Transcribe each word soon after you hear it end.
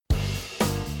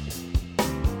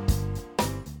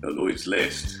the Lloyd's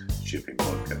List Shipping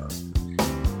Podcast.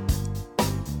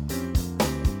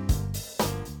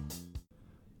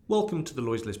 Welcome to the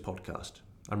Lloyd's List Podcast.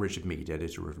 I'm Richard Mead,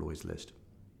 editor of Lloyd's List.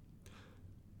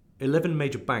 11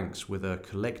 major banks with a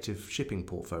collective shipping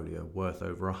portfolio worth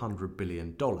over $100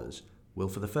 billion will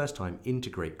for the first time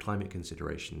integrate climate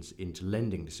considerations into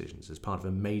lending decisions as part of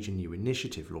a major new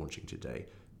initiative launching today,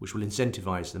 which will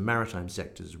incentivise the maritime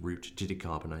sector's route to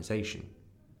decarbonisation.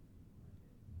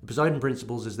 The Poseidon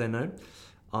Principles, as they're known,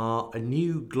 are a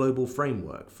new global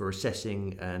framework for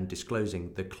assessing and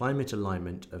disclosing the climate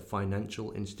alignment of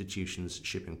financial institutions'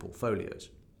 shipping portfolios.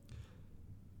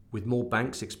 With more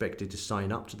banks expected to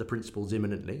sign up to the principles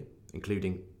imminently,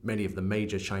 including many of the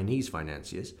major Chinese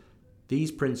financiers,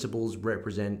 these principles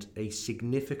represent a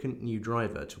significant new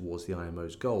driver towards the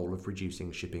IMO's goal of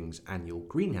reducing shipping's annual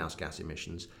greenhouse gas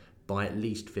emissions by at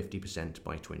least 50%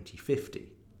 by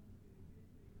 2050.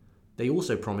 They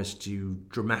also promise to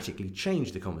dramatically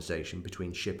change the conversation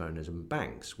between ship owners and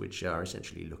banks, which are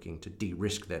essentially looking to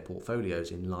de-risk their portfolios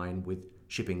in line with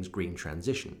shipping's green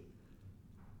transition.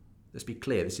 Let's be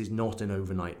clear, this is not an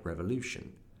overnight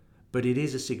revolution, but it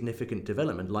is a significant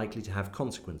development likely to have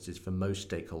consequences for most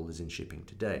stakeholders in shipping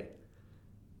today.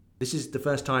 This is the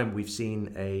first time we've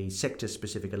seen a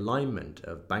sector-specific alignment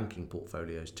of banking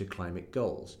portfolios to climate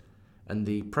goals, and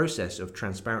the process of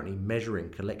transparently measuring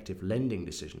collective lending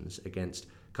decisions against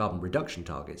carbon reduction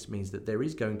targets means that there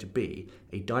is going to be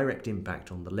a direct impact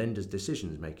on the lender's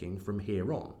decisions making from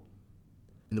here on.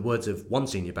 In the words of one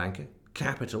senior banker,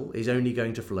 capital is only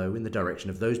going to flow in the direction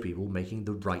of those people making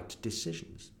the right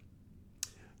decisions.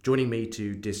 Joining me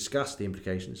to discuss the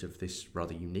implications of this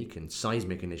rather unique and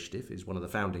seismic initiative is one of the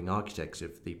founding architects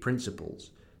of the Principles,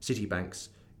 Citibank's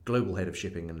Global Head of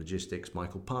Shipping and Logistics,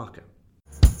 Michael Parker.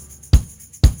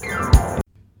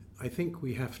 I think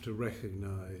we have to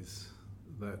recognise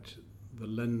that the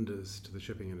lenders to the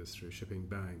shipping industry, shipping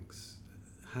banks,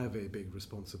 have a big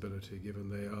responsibility given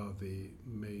they are the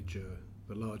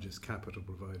largest capital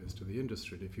providers to the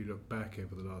industry. And if you look back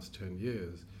over the last 10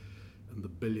 years and the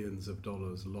billions of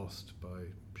dollars lost by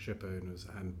ship owners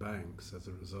and banks as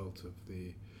a result of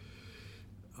the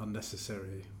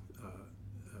unnecessary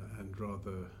and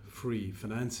rather free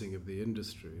financing of the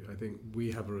industry, I think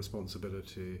we have a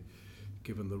responsibility,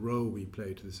 given the role we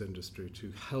play to this industry,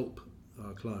 to help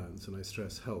our clients, and I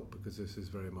stress help because this is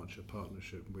very much a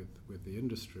partnership with the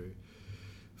industry,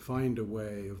 find a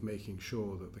way of making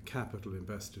sure that the capital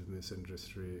invested in this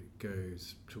industry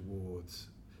goes towards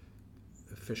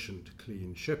efficient,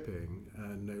 clean shipping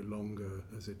and no longer,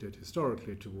 as it did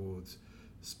historically, towards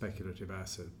speculative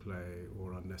asset play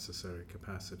or unnecessary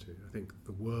capacity. I think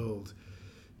the world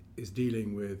is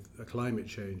dealing with a climate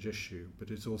change issue,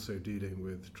 but it's also dealing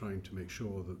with trying to make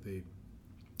sure that the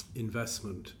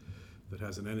investment that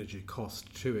has an energy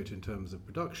cost to it in terms of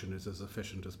production is as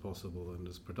efficient as possible and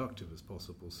as productive as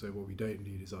possible. So what we don't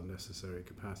need is unnecessary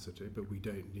capacity, but we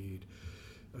don't need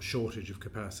a shortage of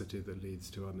capacity that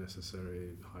leads to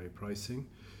unnecessary high pricing.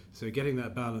 So getting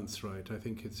that balance right, I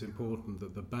think it's important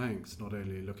that the banks, not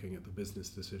only looking at the business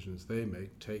decisions they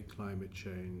make, take climate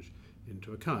change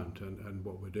into account. And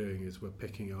what we're doing is we're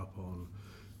picking up on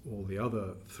all the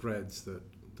other threads that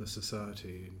the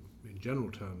society, in general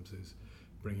terms, is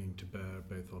bringing to bear,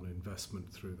 both on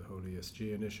investment through the whole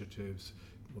ESG initiatives,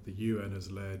 what the UN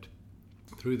has led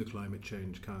through the Climate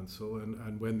Change Council,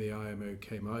 and when the IMO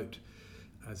came out,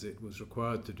 as it was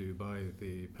required to do by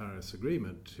the Paris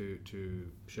Agreement, to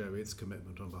show its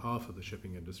commitment on behalf of the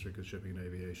shipping industry, because shipping and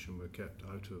aviation were kept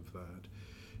out of that,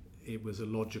 it was a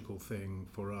logical thing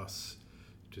for us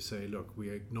to say, look, we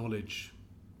acknowledge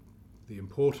the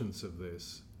importance of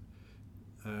this,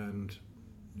 and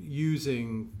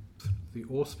using the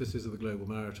auspices of the Global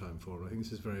Maritime Forum, I think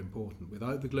this is very important.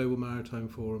 Without the Global Maritime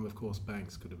Forum, of course,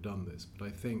 banks could have done this, but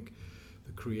I think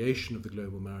the creation of the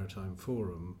Global Maritime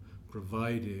Forum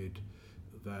provided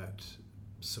that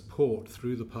support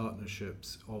through the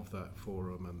partnerships of that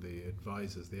forum and the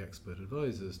advisors, the expert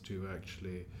advisors, to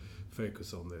actually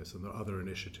focus on this and the other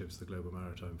initiatives the Global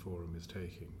Maritime Forum is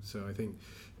taking. So I think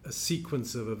a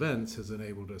sequence of events has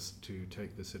enabled us to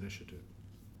take this initiative.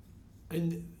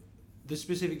 And the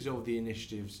specifics of the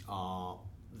initiatives are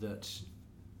that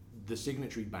the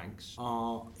signatory banks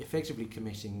are effectively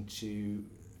committing to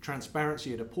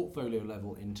transparency at a portfolio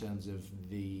level in terms of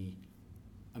the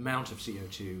amount of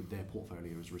CO2 their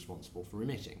portfolio is responsible for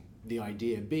emitting. The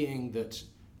idea being that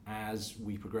as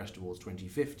we progress towards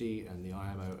 2050 and the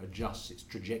IMO adjusts its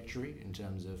trajectory in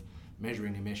terms of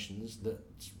measuring emissions, that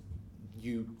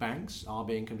you banks are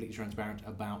being completely transparent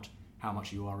about how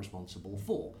much you are responsible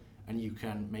for, and you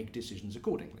can make decisions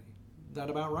accordingly. that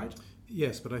about right?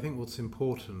 Yes, but I think what's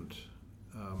important,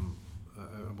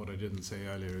 and what I didn't say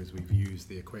earlier, is we've used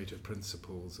the Equator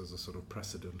Principles as a sort of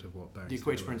precedent of what banks The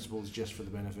Equator do. Principles, just for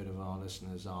the benefit of our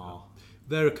listeners, are...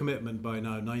 They're a commitment by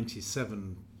now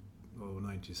 97 or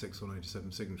 96 or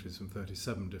 97 signatories from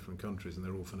 37 different countries, and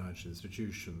they're all financial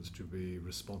institutions, to be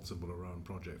responsible around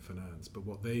project finance. But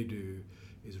what they do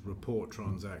is report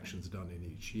transactions done in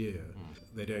each year.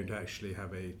 They don't actually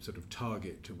have a sort of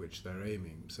target to which they're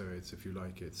aiming. So it's, if you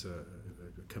like, it's a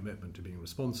commitment to being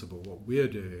responsible. What we're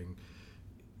doing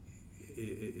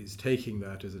is taking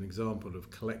that as an example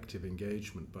of collective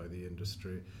engagement by the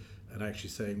industry and actually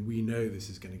saying, we know this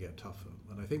is going to get tougher.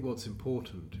 And I think what's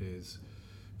important is,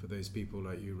 for those people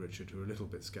like you, Richard, who are a little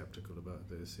bit sceptical about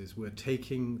this, is we're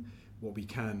taking what we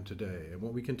can today. And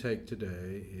what we can take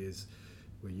today is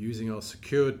we're using our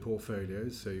secured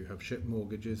portfolios. So you have ship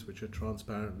mortgages, which are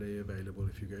transparently available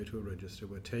if you go to a register.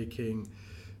 We're taking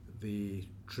the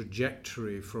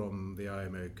trajectory from the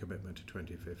IMO commitment to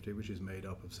 2050, which is made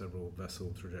up of several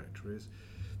vessel trajectories.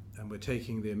 And we're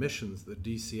taking the emissions the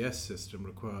DCS system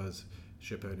requires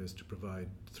ship owners to provide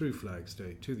through flag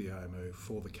state to the IMO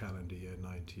for the calendar year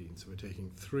 19. So we're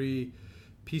taking three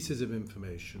pieces of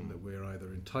information that we're either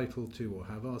entitled to or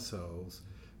have ourselves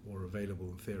or available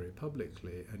in theory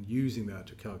publicly, and using that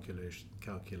to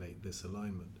calculate this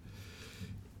alignment.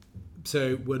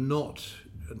 So we're not,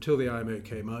 until the IMO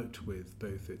came out with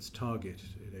both its target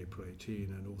in April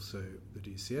 18 and also the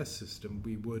DCS system,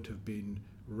 we would have been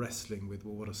wrestling with,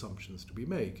 well, what assumptions do we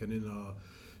make? And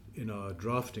in our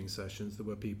drafting sessions, there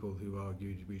were people who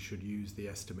argued we should use the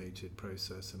estimated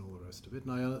process and all the rest of it.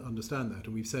 And I understand that.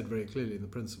 And we've said very clearly in the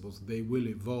principles they will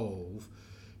evolve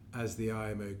as the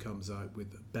IMO comes out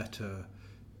with better,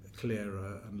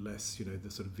 clearer and less, the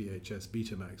sort of VHS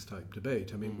Betamax type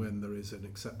debate. I mean, when there is an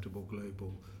acceptable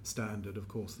global standard, of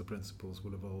course, the principles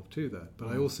will evolve to that. But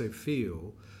I also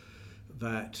feel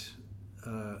that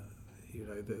the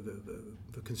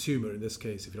consumer, in this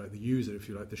case, if you like, the user, if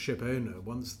you like, the ship owner,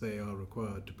 once they are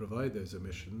required to provide those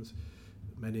emissions,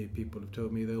 many people have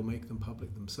told me they'll make them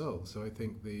public themselves. So I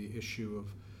think the issue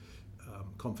of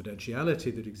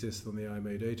confidentiality that exists on the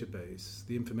IMO database,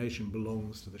 the information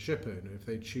belongs to the ship owner. If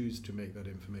they choose to make that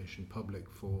information public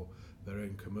for their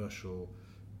own commercial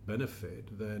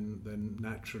benefit, then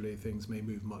naturally things may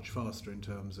move much faster in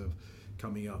terms of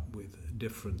coming up with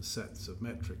different sets of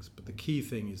metrics. But the key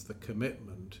thing is the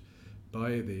commitment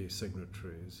by the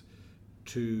signatories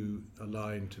to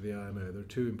align to the IMO. There are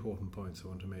two important points I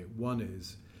want to make. One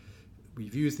is,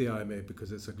 we've used the IMO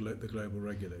because it's the global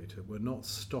regulator. We're not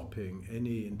stopping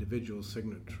any individual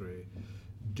signatory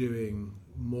doing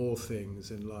more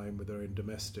things in line with their own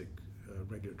domestic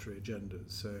regulatory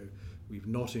agendas. So we've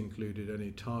not included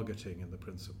any targeting in the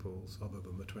principles other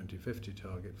than the 2050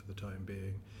 target for the time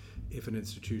being. If an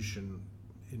institution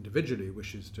individually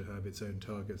wishes to have its own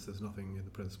targets, there's nothing in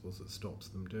the principles that stops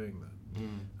them doing that.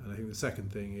 And I think the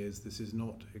second thing is, this is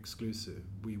not exclusive.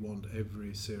 We want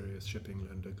every serious shipping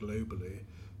lender globally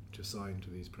to sign to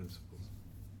these principles.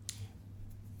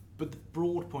 But the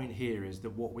broad point here is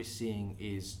that what we're seeing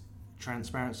is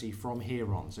transparency from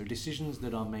here on. So decisions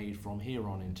that are made from here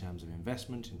on in terms of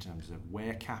investment, in terms of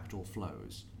where capital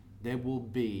flows, there will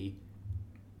be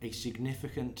a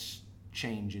significant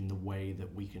change in the way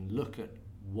that we can look at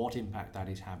what impact that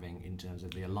is having in terms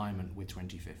of the alignment with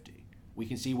 2050. We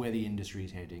can see where the industry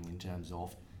is heading in terms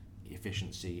of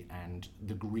efficiency and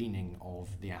the greening of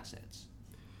the assets.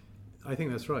 I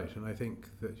think that's right, and I think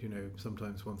that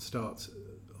sometimes one starts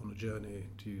on a journey,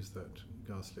 to use that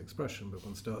ghastly expression, but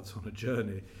one starts on a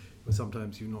journey where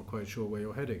sometimes you're not quite sure where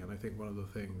you're heading. And I think one of the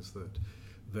things that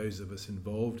those of us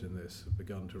involved in this have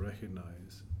begun to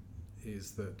recognise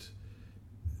is that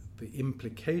the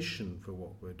implication for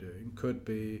what we're doing could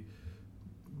be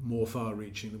more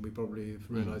far-reaching than we probably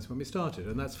realised when we started,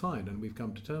 and that's fine, and we've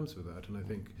come to terms with that. And I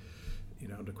think,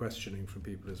 under questioning from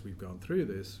people as we've gone through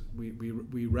this,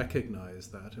 we recognise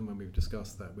that, and when we've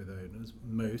discussed that with owners,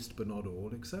 most but not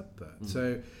all accept that.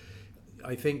 So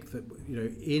I think that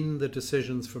in the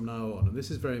decisions from now on, and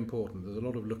this is very important, there's a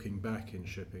lot of looking back in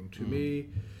shipping. To me,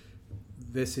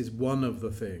 this is one of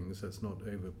the things, let's not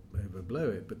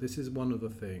overblow it, but this is one of the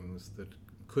things that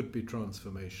could be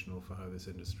transformational for how this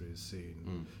industry is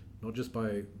seen, not just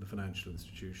by the financial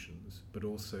institutions, but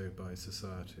also by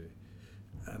society,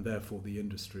 and therefore the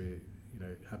industry,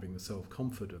 having the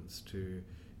self-confidence to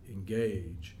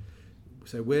engage.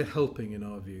 So we're helping, in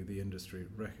our view, the industry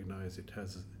recognise it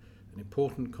has an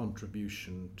important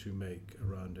contribution to make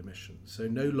around emissions. So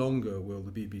no longer will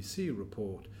the BBC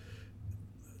report,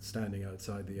 standing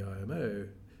outside the IMO,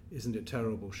 isn't it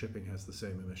terrible shipping has the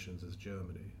same emissions as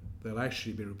Germany? they'll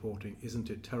actually be reporting, isn't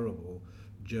it terrible,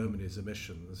 Germany's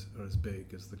emissions are as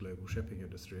big as the global shipping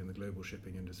industry, and the global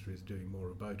shipping industry is doing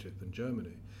more about it than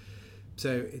Germany.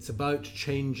 So it's about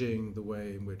changing the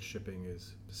way in which shipping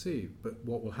is perceived. But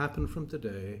what will happen from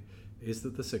today is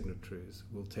that the signatories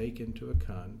will take into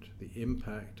account the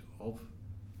impact of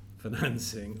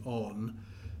financing on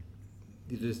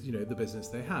the business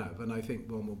they have. And I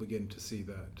think one will begin to see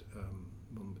that.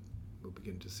 We'll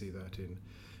begin to see that in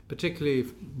particularly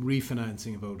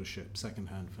refinancing of older ships,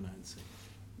 second-hand financing.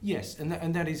 Yes, and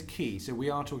that is key. So we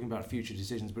are talking about future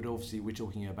decisions, but obviously we're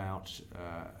talking about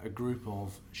a group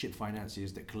of ship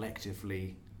financiers that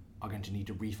collectively are going to need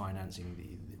to refinance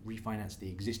the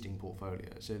existing portfolio.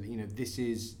 So this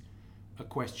is a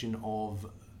question of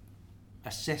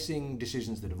assessing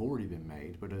decisions that have already been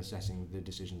made, but assessing the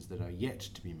decisions that are yet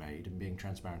to be made and being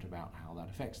transparent about how that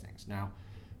affects things. Now,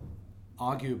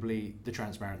 arguably, the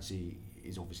transparency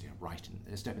is obviously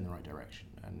a step in the right direction,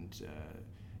 and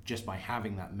just by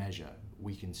having that measure,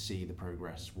 we can see the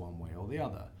progress one way or the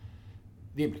other.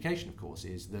 The implication, of course,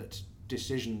 is that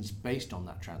decisions based on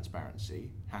that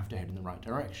transparency have to head in the right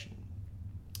direction.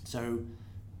 So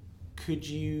could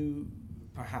you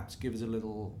perhaps give us a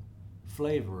little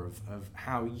flavour of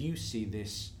how you see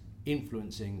this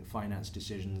influencing finance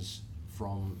decisions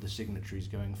from the signatories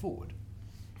going forward?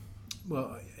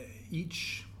 Well,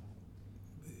 each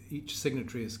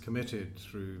signatory is committed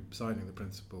through signing the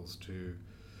principles to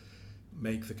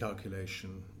make the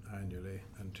calculation annually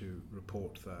and to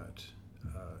report that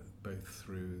both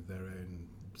through their own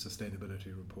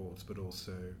sustainability reports, but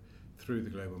also through the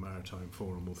Global Maritime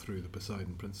Forum or through the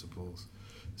Poseidon Principles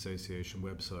Association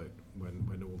website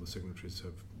when all the signatories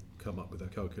have come up with their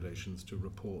calculations to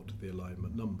report the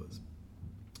alignment numbers.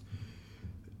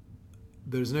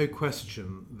 There's no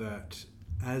question that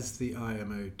as the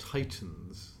IMO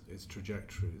tightens its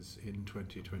trajectories in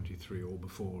 2023 or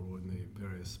before, or in the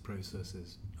various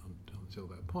processes until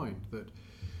that point, that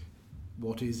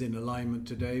what is in alignment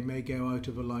today may go out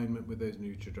of alignment with those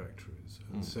new trajectories.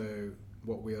 And so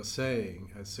what we are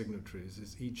saying as signatories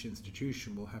is each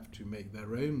institution will have to make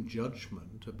their own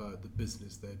judgment about the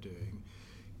business they're doing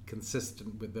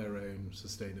consistent with their own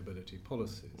sustainability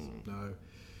policies. Now,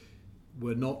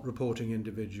 we're not reporting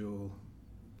individual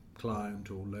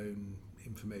client or loan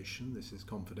information. This is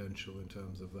confidential in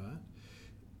terms of that.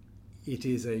 It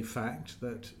is a fact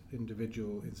that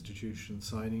individual institutions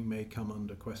signing may come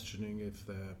under questioning if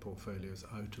their portfolio is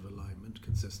out of alignment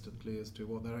consistently as to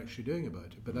what they're actually doing about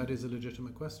it. But that is a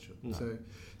legitimate question. No.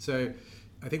 So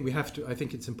I think I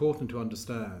think it's important to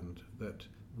understand that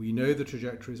we know the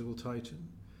trajectories will tighten.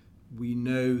 We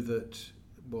know that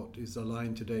what is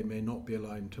aligned today may not be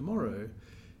aligned tomorrow,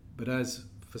 but as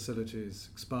facilities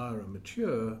expire and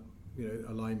mature,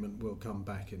 alignment will come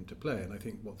back into play. And I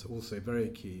think what's also very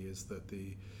key is that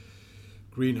the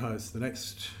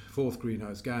next fourth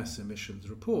greenhouse gas emissions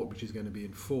report, which is going to be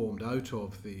informed out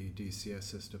of the DCS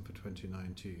system for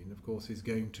 2019, of course, is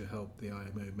going to help the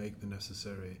IMO make the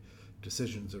necessary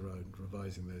decisions around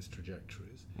revising those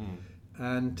trajectories.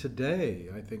 And today,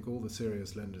 I think all the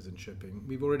serious lenders in shipping,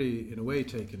 we've already, in a way,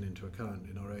 taken into account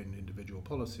in our own individual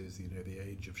policies, the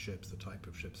age of ships, the type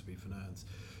of ships we finance.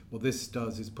 What this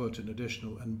does is put an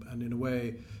additional and in a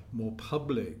way, more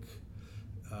public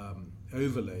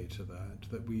overlay to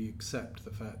that we accept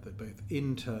the fact that both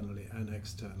internally and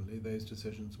externally, those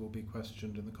decisions will be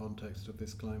questioned in the context of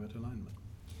this climate alignment.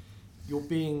 You're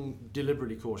being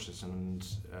deliberately cautious, and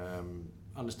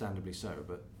understandably so,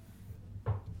 but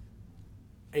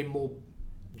a more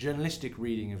journalistic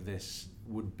reading of this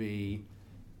would be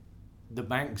the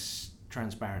bank's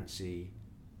transparency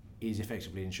is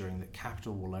effectively ensuring that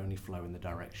capital will only flow in the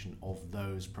direction of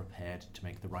those prepared to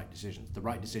make the right decisions. The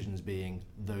right decisions being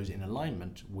those in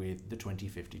alignment with the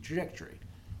 2050 trajectory.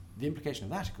 The implication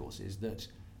of that, of course, is that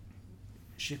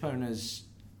ship owners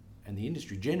and the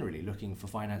industry generally looking for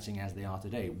financing as they are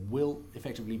today will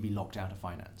effectively be locked out of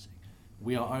financing.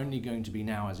 We are only going to be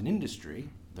now, as an industry,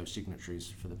 those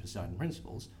signatories for the Poseidon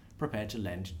Principles, prepared to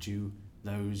lend to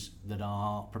those that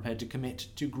are prepared to commit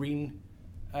to green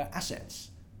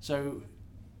assets. So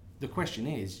the question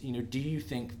is, do you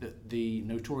think that the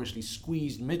notoriously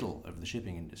squeezed middle of the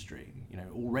shipping industry,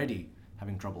 already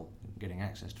having trouble getting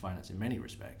access to finance in many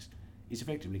respects, is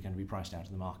effectively going to be priced out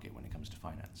of the market when it comes to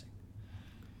financing?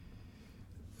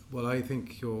 Well, I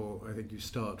think you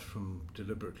start from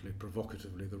deliberately,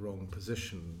 provocatively the wrong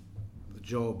position. The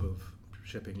job of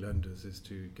shipping lenders is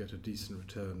to get a decent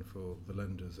return for the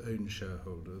lender's own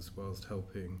shareholders whilst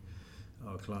helping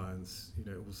our clients,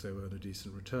 also earn a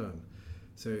decent return.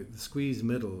 So the squeeze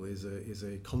middle is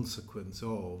a consequence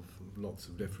of lots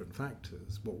of different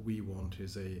factors. What we want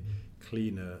is a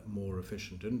cleaner, more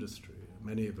efficient industry.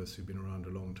 Many of us who've been around a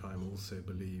long time also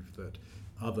believe that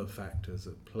other factors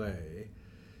at play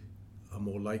are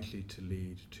more likely to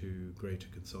lead to greater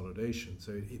consolidation.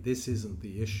 So this isn't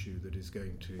the issue that is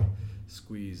going to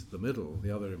squeeze the middle.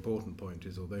 The other important point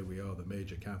is, although we are the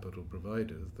major capital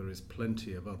providers, there is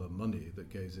plenty of other money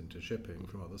that goes into shipping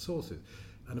from other sources.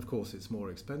 And of course it's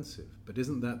more expensive. But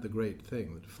isn't that the great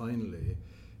thing, that finally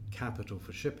capital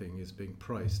for shipping is being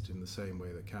priced in the same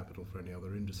way that capital for any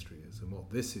other industry is? And what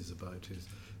this is about is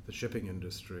the shipping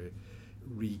industry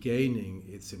regaining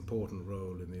its important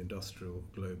role in the industrial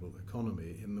global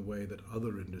economy in the way that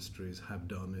other industries have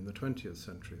done in the 20th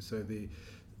century. So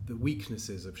the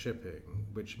weaknesses of shipping,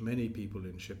 which many people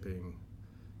in shipping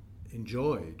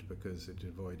enjoyed because it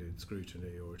avoided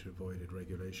scrutiny or it avoided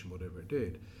regulation, whatever it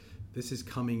did, this is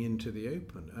coming into the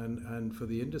open. And for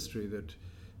the industry that,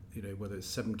 whether it's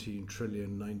 17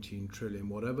 trillion, 19 trillion,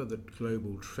 whatever the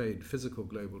global trade, physical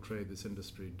global trade this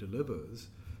industry delivers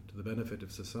to the benefit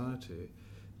of society,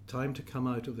 time to come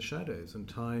out of the shadows and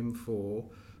time for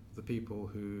the people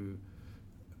who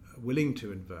are willing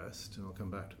to invest, and I'll come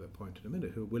back to that point in a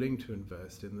minute, who are willing to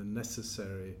invest in the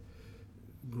necessary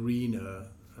greener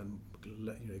and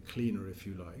cleaner, if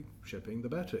you like, shipping, the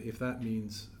better. If that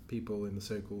means people in the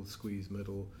so-called squeeze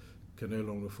middle can no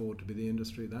longer afford to be the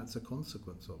industry, that's a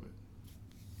consequence of it.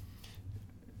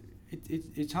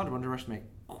 It's hard to underestimate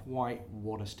quite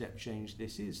what a step change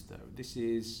this is, though. This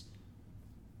is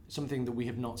something that we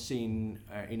have not seen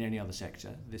in any other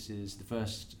sector. This is the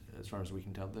first, as far as we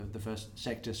can tell, the first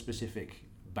sector-specific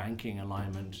banking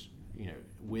alignment,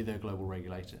 with a global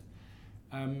regulator.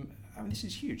 This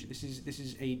is huge. This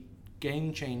is a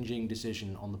game-changing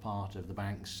decision on the part of the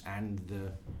banks and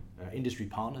the industry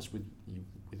partners with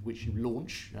which you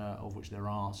launch, of which there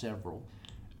are several.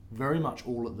 Very much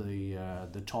all at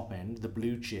the top end, the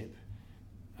blue chip.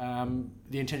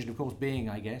 The intention, of course, being,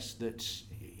 I guess, that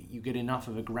you get enough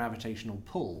of a gravitational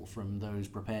pull from those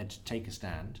prepared to take a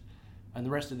stand, and the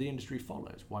rest of the industry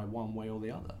follows, one way or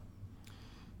the other.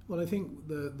 Well, I think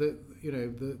the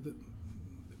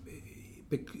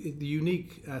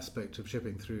unique aspect of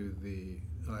shipping through the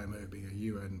IMO being a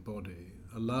UN body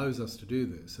allows us to do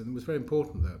this, and it was very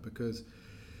important that because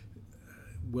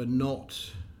we're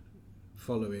not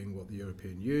following what the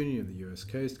European Union, the US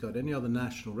Coast Guard, any other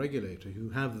national regulator who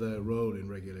have their role in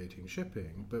regulating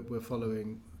shipping, but we're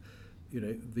following,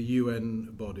 the UN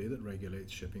body that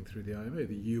regulates shipping through the IMO,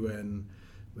 the UN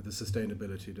with the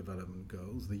Sustainability Development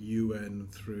Goals, the UN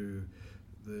through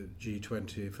the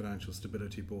G20 Financial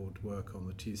Stability Board work on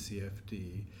the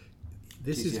TCFD.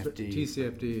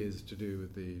 TCFD is to do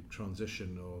with the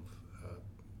transition of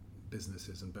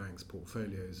businesses and banks'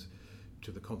 portfolios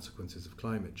to the consequences of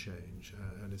climate change,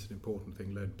 and it's an important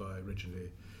thing led by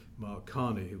originally Mark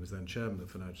Carney, who was then chairman of the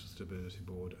Financial Stability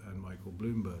Board, and Michael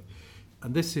Bloomberg.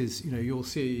 And this is, you'll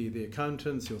see the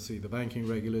accountants, you'll see the banking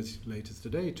regulators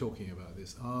today talking about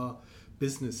this. Are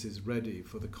businesses ready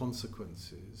for the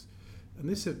consequences? And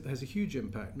this has a huge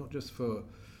impact, not just for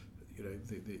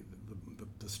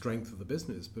the strength of the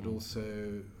business, but also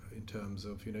in terms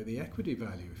of the equity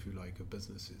value, if you like, of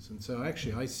businesses. And so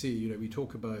actually I see, we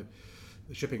talk about,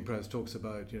 the shipping press talks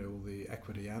about all the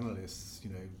equity analysts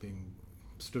being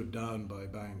stood down by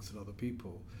banks and other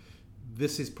people.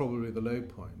 This is probably the low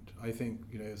point. I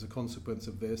think as a consequence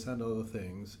of this and other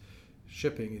things,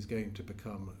 shipping is going to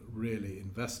become really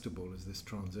investable as this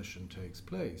transition takes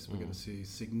place. We're going to see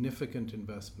significant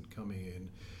investment coming in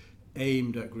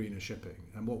aimed at greener shipping.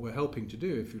 And what we're helping to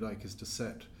do, if you like, is to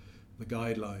set the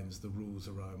guidelines, the rules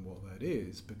around what that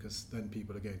is, because then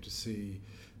people are going to see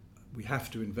we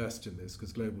have to invest in this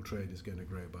because global trade is going to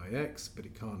grow by X, but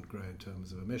it can't grow in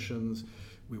terms of emissions.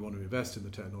 We want to invest in the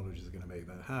technologies that are going to make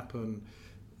that happen.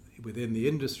 Within the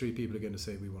industry, people are going to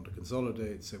say we want to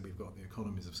consolidate, so we've got the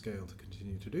economies of scale to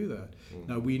continue to do that.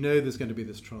 Now, we know there's going to be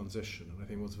this transition, and I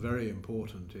think what's very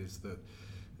important is that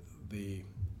the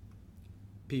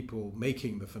people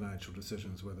making the financial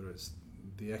decisions, whether it's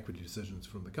the equity decisions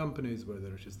from the companies,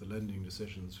 whether it is the lending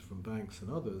decisions from banks and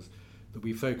others, that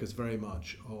we focus very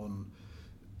much on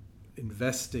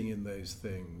investing in those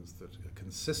things that are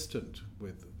consistent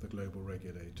with the global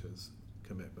regulators'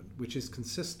 commitment, which is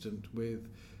consistent with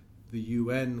the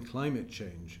UN climate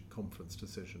change conference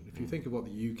decision. If you think of what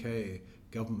the UK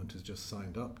government has just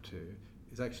signed up to,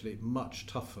 it's actually much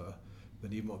tougher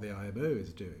than even what the IMO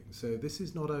is doing. So this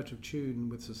is not out of tune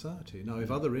with society. Now,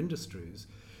 if other industries,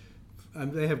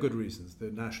 and they have good reasons,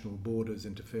 the national borders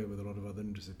interfere with a lot of other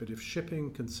industries, but if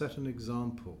shipping can set an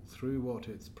example through what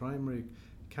its primary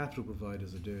capital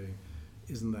providers are doing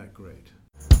isn't that great.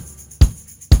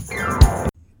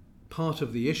 Part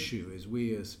of the issue is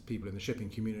we as people in the shipping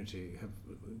community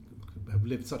have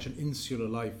lived such an insular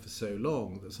life for so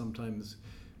long that sometimes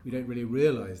we don't really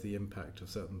realise the impact of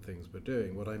certain things we're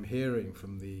doing. What I'm hearing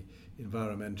from the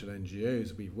environmental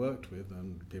NGOs we've worked with,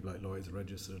 and people like Lloyd's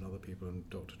Register and other people, and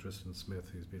Dr. Tristan Smith,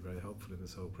 who's been very helpful in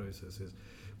this whole process, is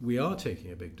we are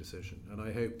taking a big decision. And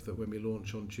I hope that when we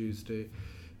launch on Tuesday,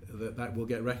 that will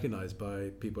get recognised by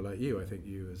people like you. I think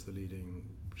you, as the leading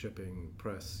shipping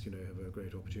press, have a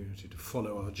great opportunity to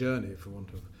follow our journey,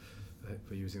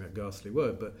 for using that ghastly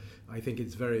word. But I think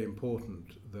it's very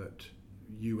important that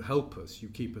you help us, you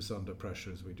keep us under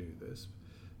pressure as we do this,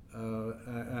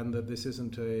 and that this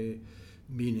isn't a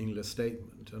meaningless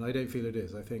statement. And I don't feel it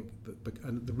is. I think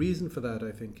and the reason for that,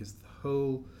 I think, is the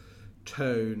whole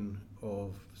tone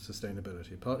of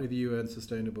sustainability, partly the UN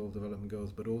Sustainable Development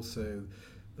Goals, but also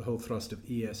the whole thrust of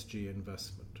ESG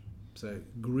investment. So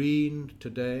green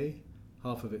today,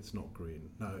 half of it's not green.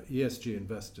 Now, ESG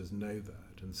investors know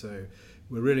that, and so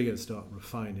we're really going to start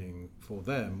refining for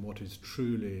them what is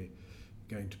truly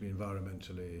going to be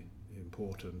environmentally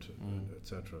important,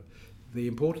 etc. The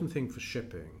important thing for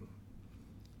shipping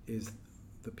is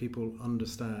that people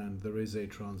understand there is a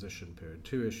transition period.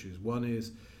 Two issues. One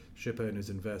is ship owners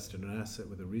invest in an asset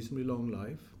with a reasonably long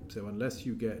life. So unless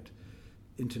you get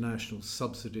international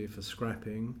subsidy for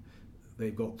scrapping,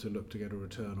 they've got to look to get a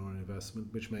return on investment,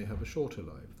 which may have a shorter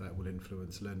life. That will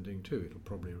influence lending too. It'll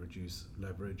probably reduce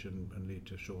leverage and lead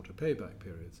to shorter payback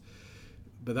periods.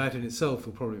 But that in itself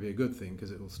will probably be a good thing,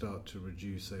 because it will start to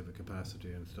reduce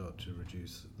overcapacity and start to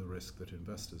reduce the risk that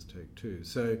investors take too.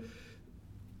 So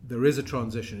there is a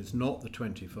transition. It's not the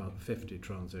 2050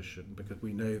 transition, because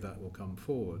we know that will come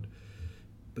forward.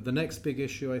 But the next big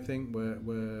issue, I think,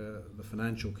 where the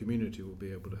financial community will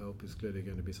be able to help, is clearly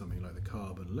going to be something like the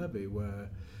carbon levy, where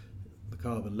the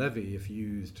carbon levy, if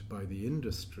used by the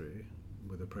industry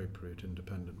with appropriate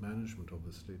independent management,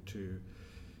 obviously, to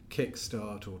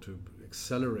kickstart or to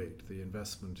accelerate the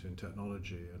investment in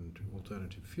technology and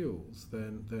alternative fuels,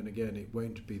 then again it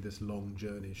won't be this long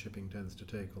journey shipping tends to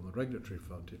take on the regulatory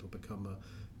front. It'll become a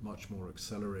much more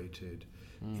accelerated,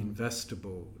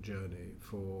 investable journey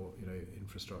for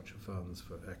infrastructure funds,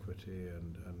 for equity,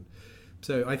 and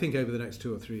so I think over the next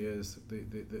 2 or 3 years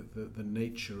the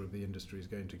nature of the industry is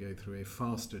going to go through a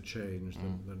faster change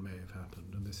than may have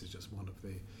happened, and this is just one of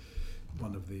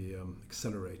the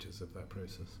accelerators of that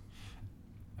process.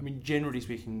 I mean, generally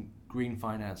speaking, green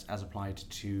finance as applied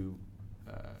to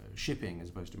shipping as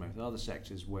opposed to most other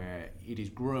sectors where it is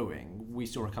growing. We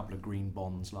saw a couple of green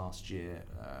bonds last year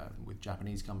with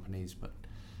Japanese companies, but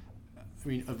I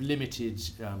mean, of limited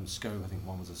scope. I think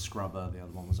one was a scrubber, the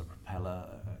other one was a propeller.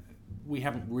 We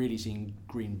haven't really seen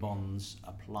green bonds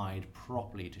applied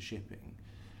properly to shipping.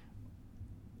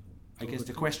 I guess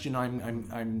the question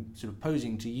I'm sort of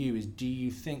posing to you is, do you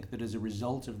think that as a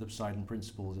result of the Poseidon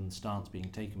Principles and the stance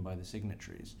being taken by the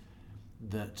signatories,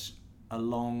 that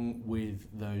along with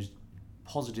those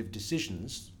positive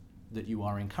decisions that you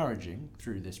are encouraging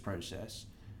through this process,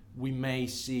 we may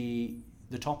see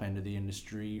the top end of the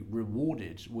industry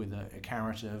rewarded with a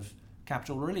carrot of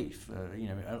capital relief,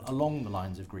 along the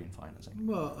lines of green financing?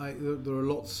 Well, there are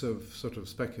lots of sort of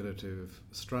speculative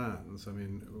strands. I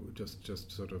mean,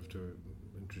 just sort of to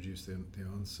introduce the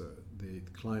answer, the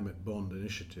Climate Bond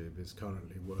Initiative is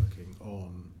currently working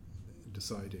on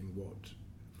deciding what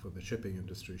for the shipping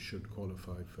industry should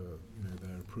qualify for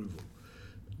their approval.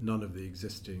 None of the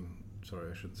existing,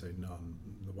 sorry, I shouldn't say none,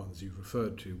 the ones you've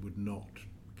referred to would not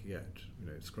get,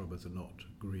 scrubbers are not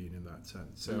green in that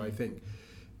sense. So I think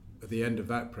at the end of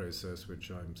that process,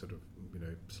 which I'm sort of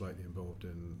slightly involved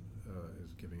in,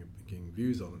 is giving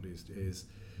views on at least, is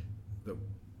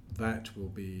that will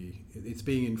be, it's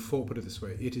being informed, put it this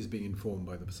way, it is being informed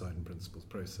by the Poseidon Principles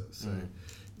process.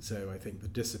 So I think the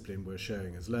discipline we're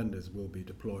showing as lenders will be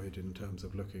deployed in terms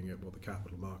of looking at what the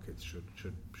capital markets should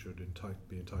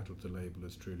be entitled to label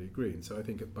as truly green. So I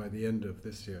think by the end of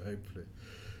this year, hopefully,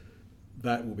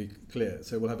 that will be clear.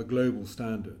 So we'll have a global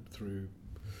standard through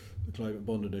the Climate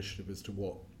Bond Initiative as to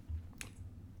what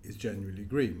is genuinely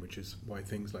green, which is why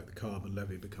things like the carbon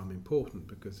levy become important,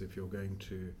 because if you're going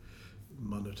to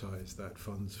monetize that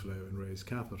funds flow and raise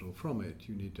capital from it,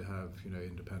 you need to have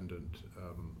independent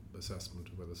assessment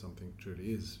of whether something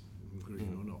truly is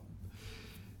green or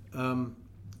not.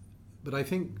 But I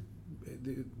think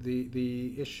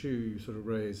the issue sort of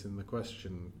raised in the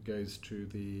question goes to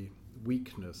the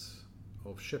weakness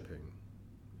of shipping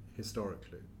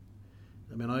historically.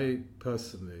 I mean, I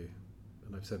personally,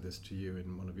 and I've said this to you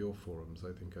in one of your forums,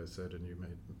 I think I said, and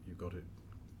you got it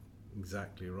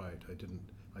exactly right. I didn't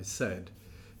I said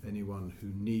anyone who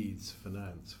needs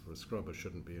finance for a scrubber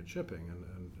shouldn't be in shipping,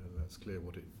 and that's clear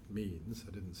what it means.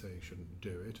 I didn't say you shouldn't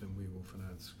do it, and we will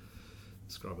finance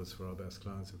scrubbers for our best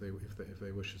clients if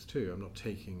they wish us to. I'm not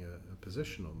taking a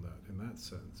position on that in that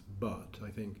sense, but I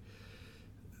think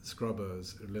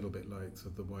scrubbers are a little bit like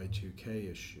sort of the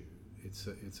Y2K issue. It's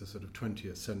a sort of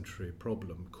 20th century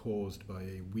problem caused by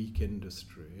a weak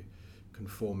industry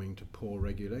conforming to poor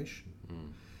regulation.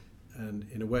 And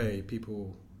in a way,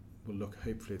 people will look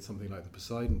hopefully at something like the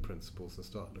Poseidon Principles and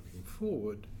start looking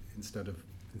forward instead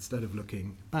of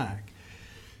looking back.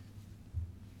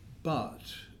 But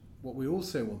what we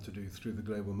also want to do through the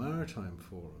Global Maritime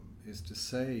Forum is to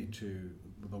say to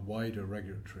the wider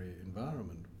regulatory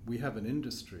environment, we have an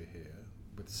industry here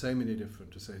with so many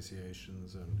different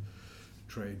associations and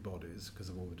trade bodies because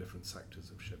of all the different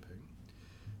sectors of shipping.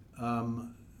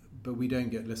 But we don't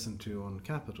get listened to on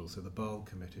capital. So the Basel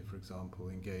Committee, for example,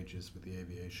 engages with the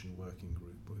Aviation Working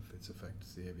Group if its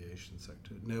affects the aviation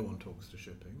sector. No one talks to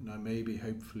shipping. Now maybe,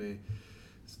 hopefully,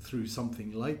 through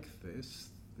something like this,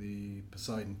 the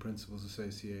Poseidon Principles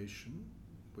Association,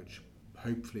 which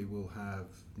hopefully will have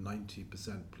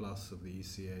 90% plus of the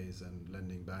ECAs and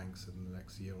lending banks in the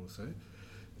next year or so,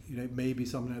 maybe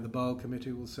something like the Basel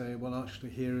Committee will say, well,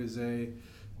 actually, here is a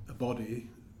body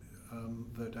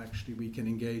that actually we can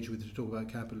engage with to talk about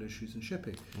capital issues and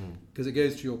shipping. Because it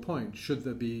goes to your point, should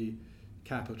there be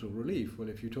capital relief? Well,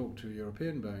 if you talk to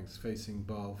European banks facing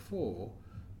Basel IV,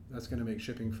 that's going to make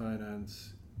shipping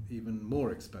finance even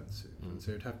more expensive. And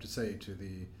so you'd have to say to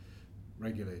the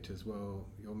regulators, well,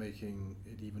 you're making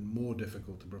it even more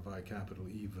difficult to provide capital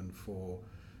even for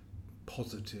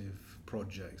positive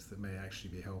projects that may actually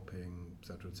be helping, et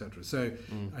cetera, et cetera. So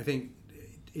I think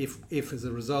if as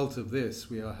a result of this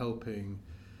we are helping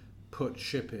put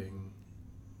shipping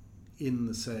in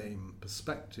the same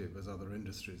perspective as other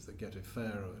industries that get a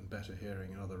fairer and better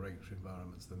hearing in other regulatory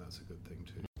environments, then that's a good thing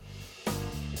too.